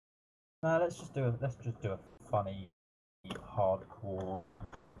No, let's just do a funny, hardcore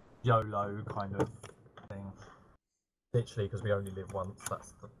YOLO kind of thing. Literally, because we only live once.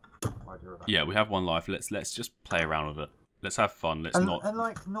 That's the idea of that. Yeah, we have one life. Let's just play around with it. Let's have fun. Let's not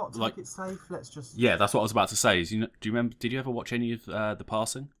take it safe. Let's just. Yeah, that's what I was about to say. Do you remember? Did you ever watch any of the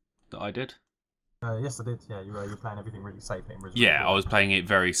passing that I did? Yes, I did. Yeah, you were playing everything really safe. Yeah, I was playing it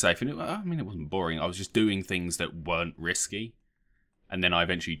very safe, and it wasn't boring. I was just doing things that weren't risky, and then I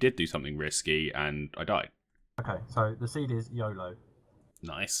eventually did do something risky, and I died. Okay, so the seed is YOLO.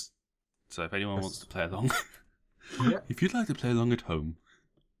 Nice. So if anyone wants to play along, yeah. If you'd like to play along at home,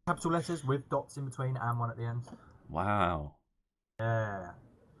 capital letters with dots in between and one at the end. Wow. Yeah.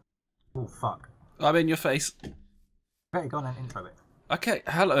 Oh fuck. I'm in your face. Okay, go on and intro it. Okay,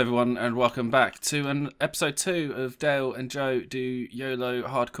 hello everyone, and welcome back to an episode 2 of Dale and Joe do YOLO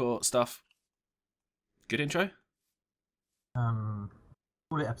hardcore stuff. Good intro? Call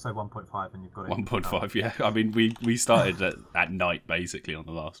it episode 1.5 and you've got it. 1.5, yeah. I mean, we started at night, basically, on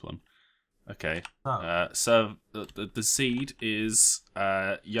the last one. Okay. So the seed is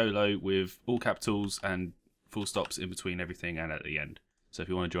YOLO with all capitals and full stops in between everything and at the end. So if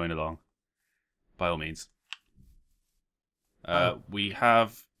you want to join along, by all means. We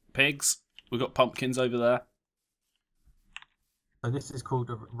have pigs. We've got pumpkins over there. So this is called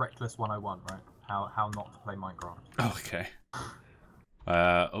a Reckless 101, right? How not to play Minecraft. Oh, okay.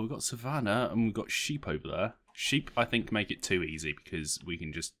 We've got savannah and we've got sheep over there. Sheep, I think, make it too easy because we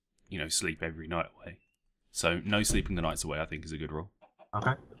can just, sleep every night away. So no sleeping the nights away, I think, is a good rule.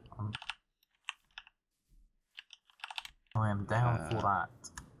 Okay. I am down for that.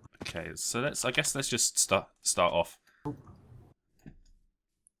 Okay, so I guess let's just start off. Ooh.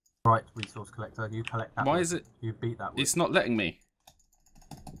 Right, resource collector, you collect that. Why wood. is it? You beat that wood. It's not letting me.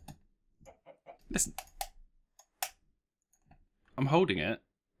 Listen. I'm holding it,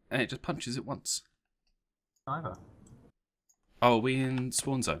 and it just punches it once. Either. Oh, are we in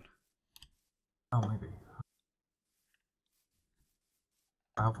spawn zone? Oh, maybe.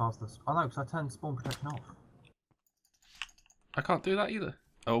 How fast this? Oh no, because I turned spawn protection off. I can't do that either.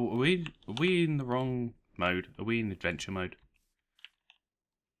 Oh, are we in the wrong mode? Are we in adventure mode?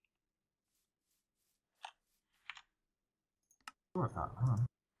 Sure of that. Hang on.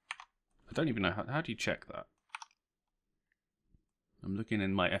 I don't even know how do you check that. I'm looking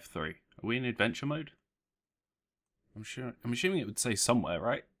in my F3. Are we in adventure mode? I'm assuming it would say somewhere,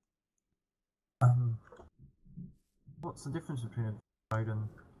 right? What's the difference between adventure mode and?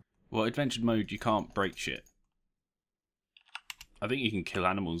 Well, adventure mode, you can't break shit. I think you can kill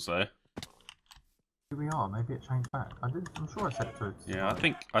animals though. Here we are. Maybe it changed back. I'm sure I set it to. Yeah,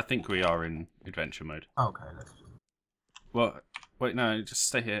 I think we are in adventure mode. Oh, okay, let's just. Well, wait, no, just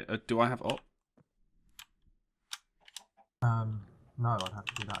stay here. Do I have op? No, I'd have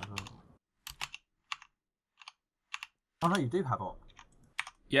to do that as well. Oh no, you do have op.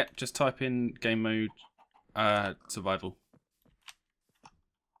 Yeah, just type in game mode, survival.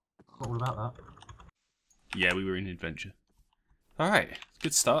 Not all about that. Yeah, we were in adventure. Alright,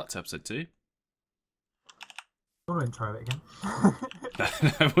 good start to episode 2. You want to intro it again?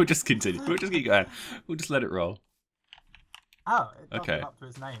 No, we'll just continue. We'll just keep going. We'll just let it roll. Oh, it does okay. live up to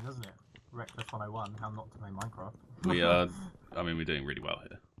its name, doesn't it? Reckless 101, how not to play Minecraft. We are, I mean, we're doing really well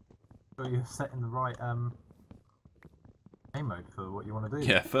here. So you're setting the right game mode for what you want to do.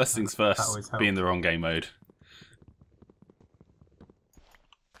 Yeah, first things first, be in the wrong game mode.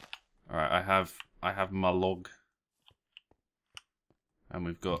 Alright, I have my log. And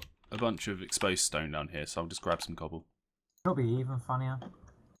we've got a bunch of exposed stone down here, so I'll just grab some cobble. It'll be even funnier.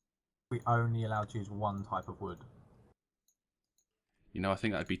 We only allowed to use one type of wood. I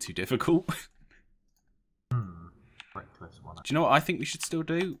think that'd be too difficult. Reckless one. Do you know what I think we should still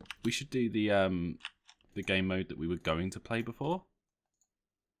do? We should do the game mode that we were going to play before.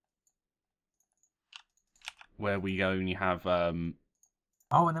 Where we only have oh, and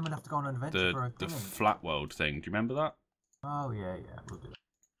then we'll have to go on an adventure for the flat world thing. Do you remember that? Oh yeah, we'll do that.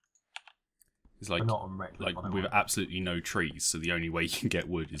 It's like, not on Reckless, like with absolutely no trees, so the only way you can get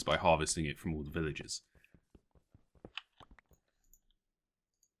wood is by harvesting it from all the villages.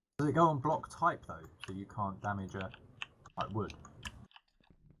 Does it go on block type though, so you can't damage like wood?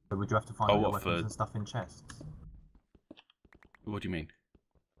 So would you have to find all your weapons and stuff in chests? What do you mean?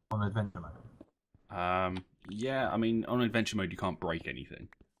 On adventure mode. Yeah, I mean on adventure mode you can't break anything.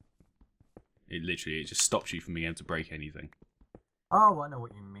 It just stops you from being able to break anything. Oh, I know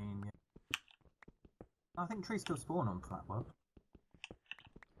what you mean. Yeah. I think trees still spawn on flat world.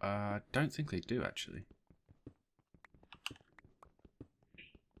 Don't think they do actually.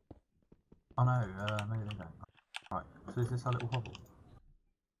 Oh no, maybe they don't. Right, so is this our little hovel?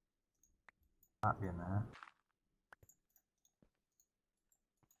 That'd be in there.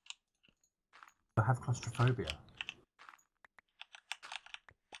 I have claustrophobia.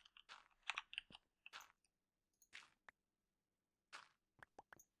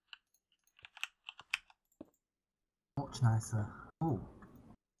 Much nicer. Ooh,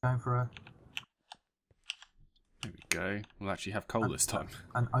 going for There we go. We'll actually have coal this time.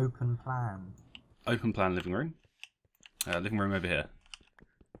 an open plan. Open plan living room. Living room over here.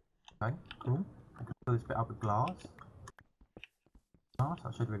 Okay, cool. I can fill this bit up with glass. Glass,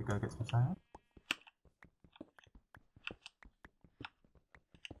 I should really go get some sand.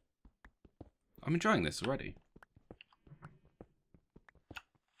 I'm enjoying this already.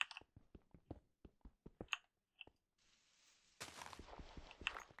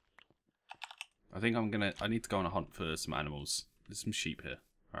 I think I need to go on a hunt for some animals. There's some sheep here.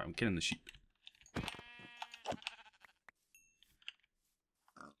 Alright, I'm killing the sheep.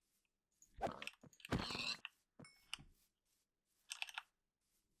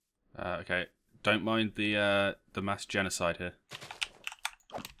 Okay, don't mind the mass genocide here.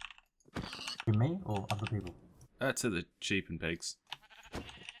 To me or other people? To the sheep and pigs.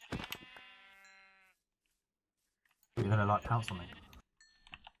 You're gonna like pounce on me?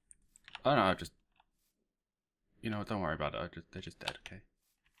 Oh no, I just... You know, don't worry about it. They're just dead, okay?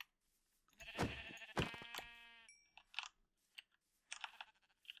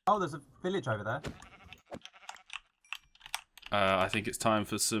 Oh, there's a village over there. I think it's time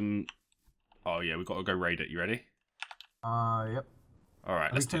for some... Oh yeah, we've got to go raid it. You ready? Yep.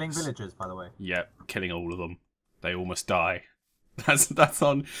 Alright, let's do killing this. villagers, by the way. Yep, killing all of them. They all must die. That's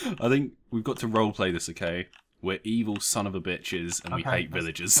on... I think we've got to roleplay this, okay? We're evil son of a bitches and we hate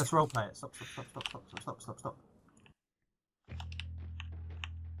villagers. Let's roleplay it. Stop.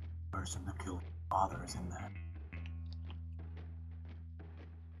 The person that killed father is in there.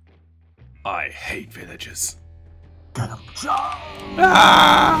 I hate villagers. Get him, Joe!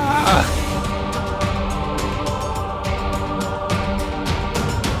 Ah!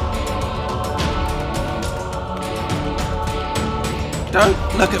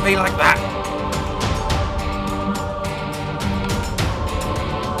 Don't look at me like that!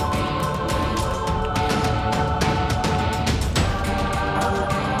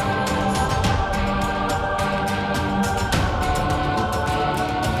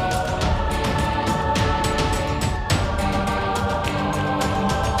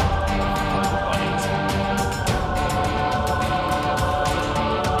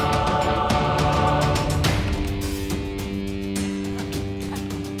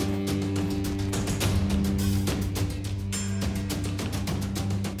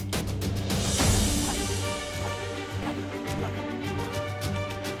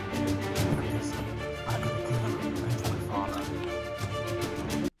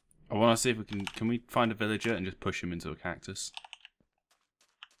 I want to see if we can we find a villager and just push him into a cactus?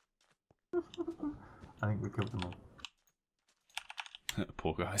 I think we killed them all.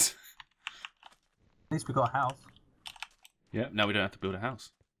 Poor guys. At least we got a house. Yeah, now we don't have to build a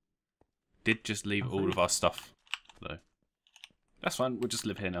house. Did just leave all of our stuff, though. That's fine, we'll just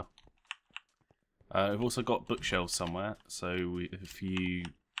live here now. We've also got bookshelves somewhere, so if you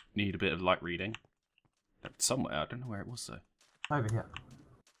need a bit of light reading... Somewhere, I don't know where it was though. Over here.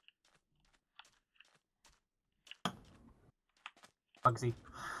 Bugsy.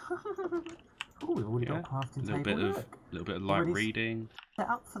 Oh, we've already got a crafting table. Little bit of light reading. Set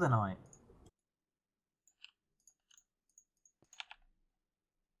up for the night.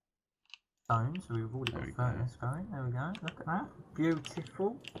 Stones, so we've already got furnace going. There we go. Look at that.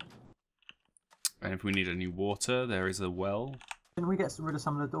 Beautiful. And if we need any water, there is a well. Can we get rid of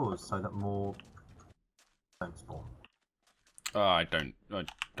some of the doors so that more don't spawn? I don't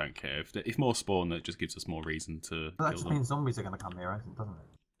care. If more spawn, that just gives us more reason to. But that just means zombies are going to come here, doesn't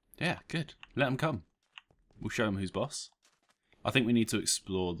it? Yeah, good. Let them come. We'll show them who's boss. I think we need to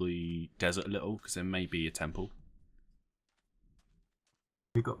explore the desert a little because there may be a temple.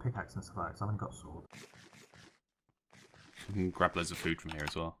 We've got pickaxe and stuff like that, so I haven't got a sword. We can grab loads of food from here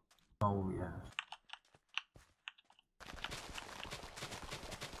as well. Oh yeah.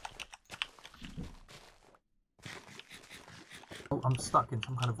 Oh, I'm stuck in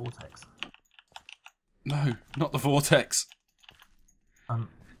some kind of vortex. No, not the vortex. Um,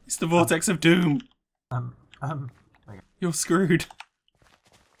 It's the vortex of doom. You're screwed.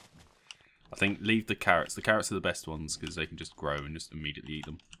 I think leave the carrots. The carrots are the best ones because they can just grow and just immediately eat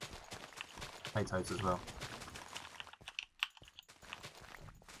them. Potatoes as well.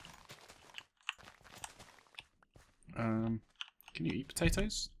 Can you eat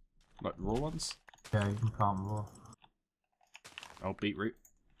potatoes? Like raw ones? Yeah, you can plant them raw. Oh, beetroot.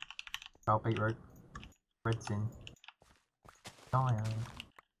 I'll beetroot. Red tin. Iron.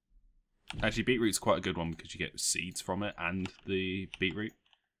 Actually, beetroot's quite a good one because you get seeds from it and the beetroot.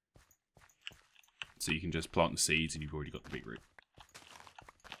 So you can just plant the seeds and you've already got the beetroot.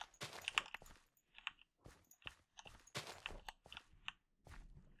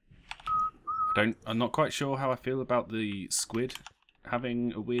 I'm not quite sure how I feel about the squid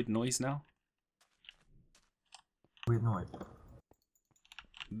having a weird noise now. Weird noise.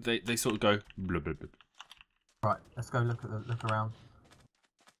 They sort of go blub blub blub. Right, let's go look around.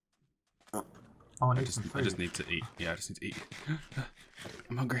 Oh, I need some food. I just need to eat. Yeah, I just need to eat.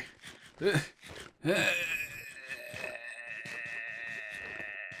 I'm hungry.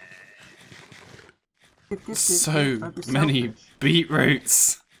 So many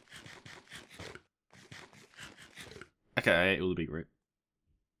beetroots. Okay, I ate all the beetroot.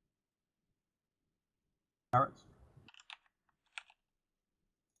 Carrots.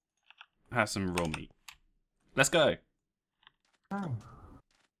 Have some raw meat. Let's go. Okay.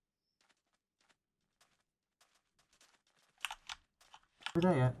 We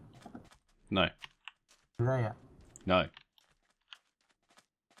there yet? No. We there yet? No.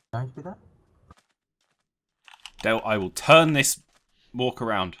 Going to be there? Dale, I will turn this walk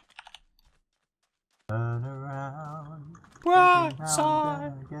around. Turn around. Right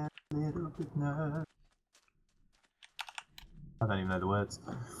side. I don't even know the words.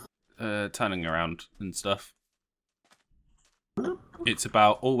 Turning around and stuff. It's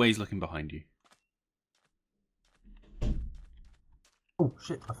about always looking behind you. Oh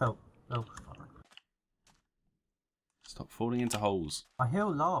shit, I fell. Oh. Stop falling into holes. I hear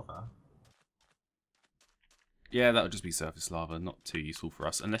lava. Yeah, that would just be surface lava, not too useful for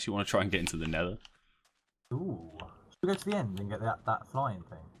us, unless you want to try and get into the nether. Ooh. Should we go to the end and get that flying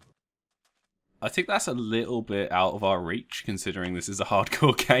thing? I think that's a little bit out of our reach, considering this is a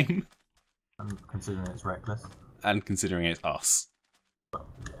hardcore game. And considering it's reckless. And considering it's us. Well,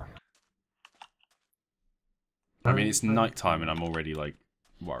 yeah. I mean, it's night time and I'm already, like,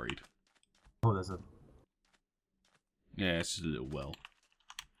 worried. Oh, there's a... Yeah, it's just a little well.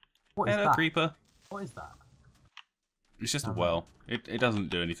 What is Hello, that? creeper. What is that? It's just a well. It doesn't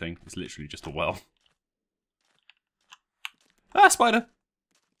do anything. It's literally just a well. Ah, spider!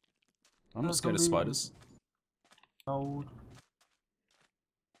 I'm not scared of spiders. Old.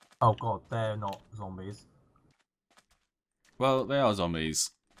 Oh god, they're not zombies. Well, they are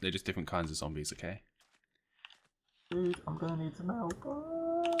zombies. They're just different kinds of zombies, okay? Dude, I'm gonna need some help.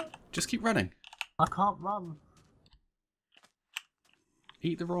 Ah. Just keep running. I can't run.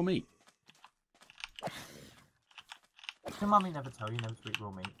 Eat the raw meat. Your mummy never tell you never to eat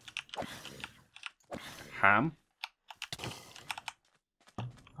raw meat. Ham.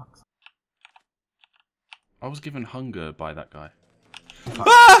 Fuck's I was given hunger by that guy. sake.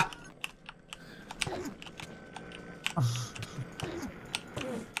 Ah!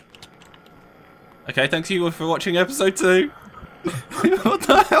 Okay, thanks you for watching episode 2. What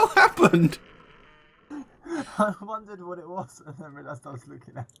the hell happened? I wondered what it was and then realised I was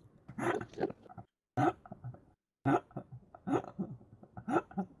looking at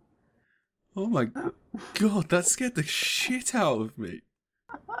Oh my god, that scared the shit out of me.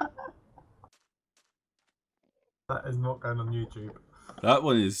 That is not going on YouTube. That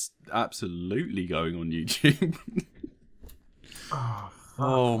one is absolutely going on YouTube. Oh, fuck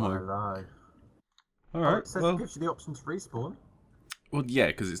Oh my my- life. Alright, It says well... it gives you the option to respawn. Well, yeah,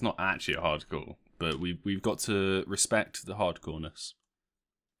 because it's not actually a hardcore, but we've got to respect the hardcoreness.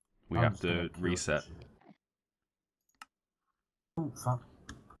 We I'm have just gonna to kill reset. this shit. Oh, fuck.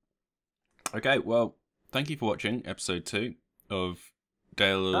 Okay, well, thank you for watching episode 2 of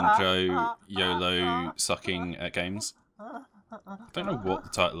Dale and Joe YOLO sucking at games. I don't know what the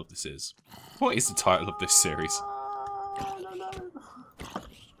title of this is. What is the title of this series?